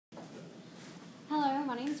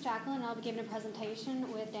my name is Jaclyn, and I'll be giving a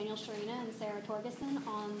presentation with Daniel Sharina and Sarah Torgeson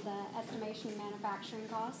on the estimation of manufacturing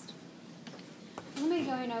cost. I'm going to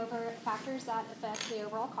be going over factors that affect the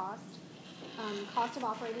overall cost, cost of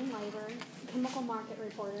operating labor, chemical market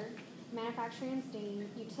reporter, manufacturing and steam,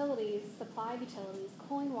 utilities, supply of utilities,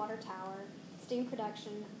 cooling water tower, steam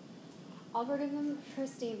production, algorithm for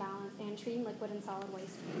steam balance, and treating liquid and solid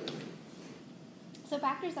waste streams. So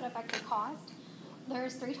factors that affect the cost,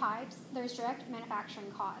 there's three types. There's direct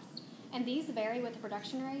manufacturing cost, and these vary with the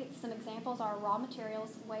production rate. Some examples are raw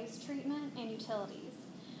materials, waste treatment, and utilities.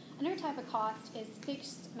 Another type of cost is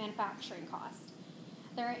fixed manufacturing cost.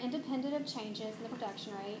 They're independent of changes in the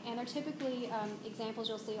production rate, and they're typically, examples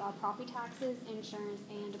you'll see are property taxes, insurance,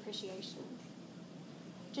 and depreciation.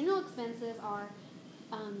 General expenses are,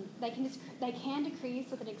 they can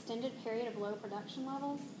decrease with an extended period of low production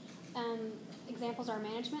levels. Examples are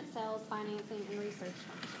management, sales, financing, and research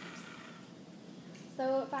functions.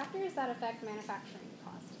 So factors that affect manufacturing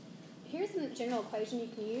cost. Here's a general equation you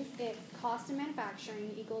can use. It's cost of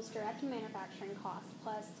manufacturing equals direct manufacturing cost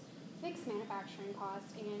plus fixed manufacturing cost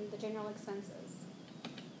and the general expenses.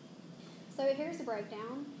 So here's the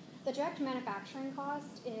breakdown. The direct manufacturing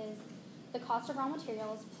cost is the cost of raw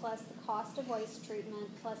materials plus the cost of waste treatment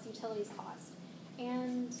plus utilities cost.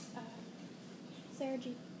 And Sarah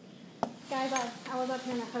G. Guys, I was up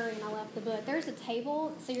here in a hurry and I left the book. There's a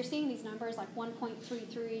table, so you're seeing these numbers like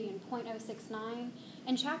 1.33 and 0.069.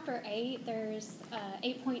 In Chapter 8, there's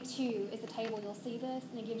 8.2 is the table. You'll see this,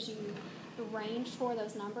 and it gives you the range for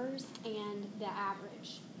those numbers and the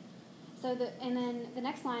average. So and then the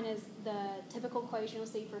next line is the typical equation you'll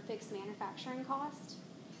see for fixed manufacturing cost.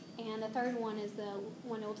 And the third one is the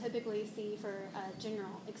one you'll typically see for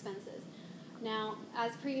general expenses. Now,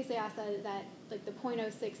 as previously I said that like the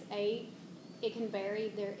 0.068, it can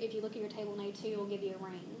vary. There, if you look at your table in A2, it will give you a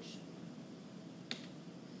range.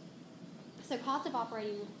 So cost of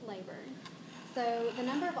operating labor. So the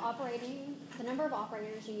number of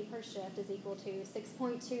operators you need per shift is equal to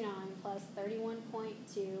 6.29 plus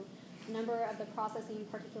 31.2, number of the processing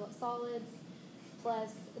particulate solids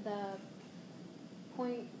plus the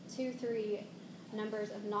 0.23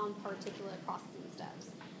 numbers of non-particulate processing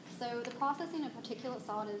steps. So the processing of particulate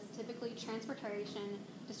solid is typically transportation,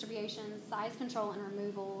 distribution, size control, and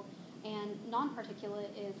removal, and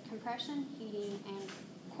non-particulate is compression, heating, and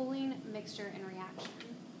cooling, mixture, and reaction.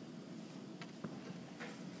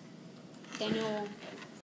 Daniel